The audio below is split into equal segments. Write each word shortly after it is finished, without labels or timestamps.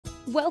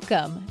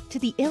Welcome to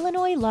the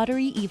Illinois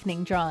Lottery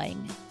Evening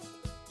Drawing.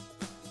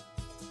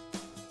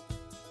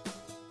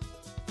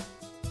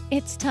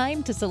 It's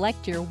time to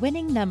select your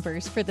winning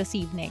numbers for this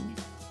evening.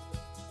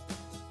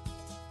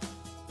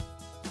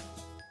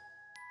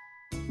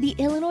 The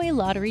Illinois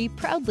Lottery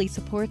proudly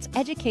supports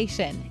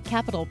education,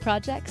 capital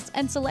projects,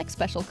 and select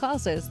special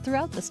causes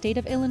throughout the state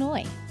of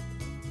Illinois.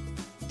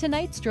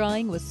 Tonight's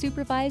drawing was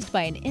supervised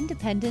by an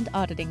independent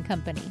auditing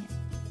company.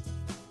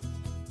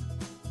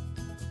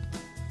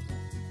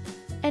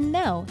 And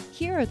now,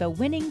 here are the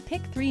winning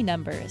Pick 3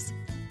 numbers: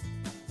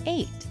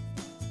 8,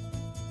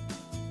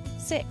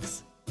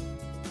 6,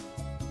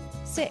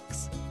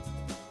 6,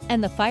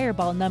 and the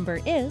fireball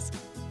number is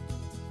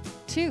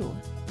 2.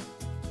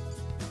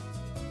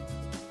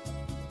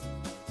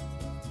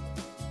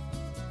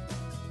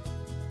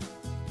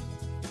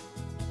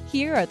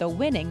 Here are the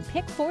winning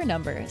Pick 4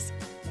 numbers: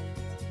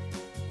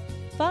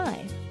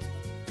 5,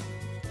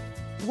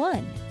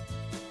 1,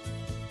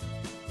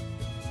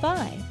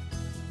 5,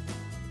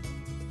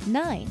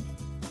 9,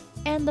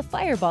 and the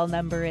fireball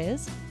number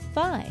is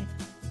 5.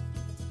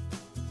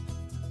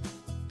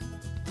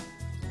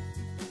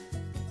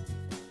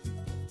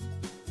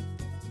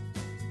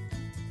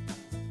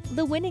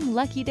 The winning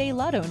Lucky Day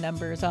Lotto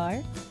numbers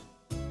are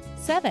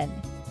 7,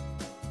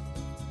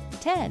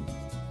 10,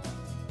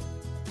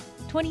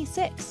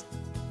 26,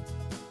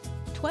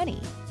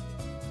 20,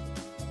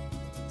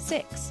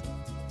 6.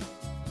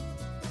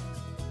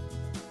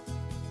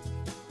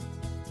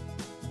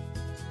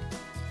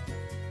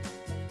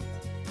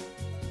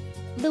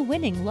 The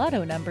winning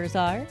Lotto numbers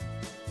are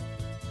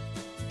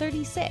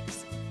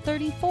 36,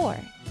 34,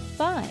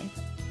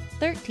 5,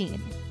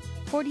 13,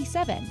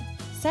 47,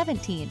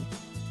 17.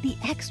 The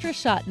extra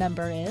shot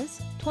number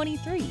is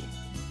 23.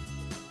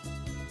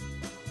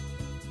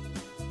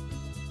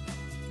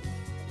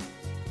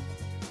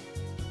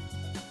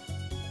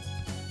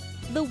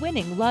 The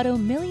winning Lotto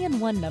Million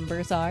 1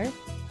 numbers are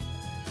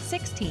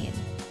 16,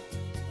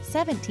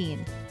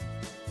 17,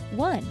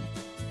 1,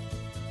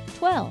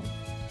 12,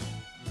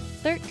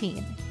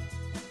 13,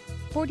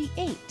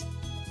 48.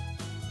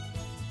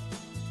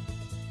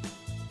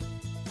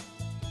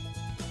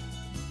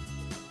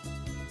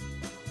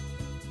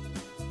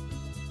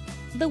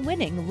 The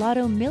winning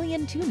Lotto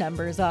Million 2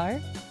 numbers are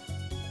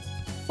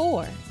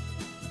 4,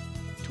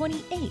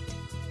 28,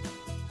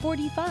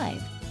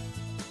 45,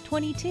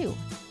 22,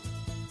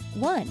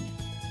 1,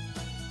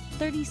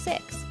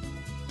 36.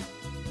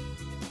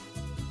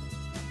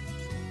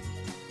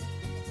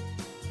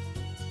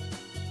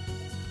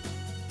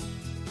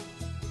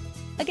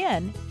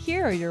 Again,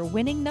 here are your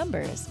winning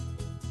numbers.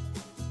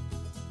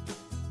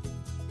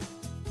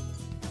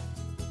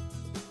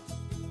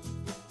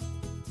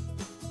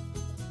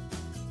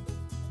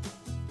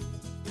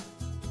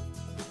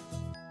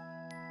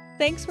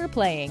 Thanks for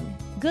playing.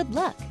 Good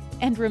luck,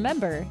 and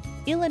remember,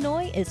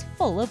 Illinois is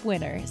full of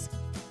winners.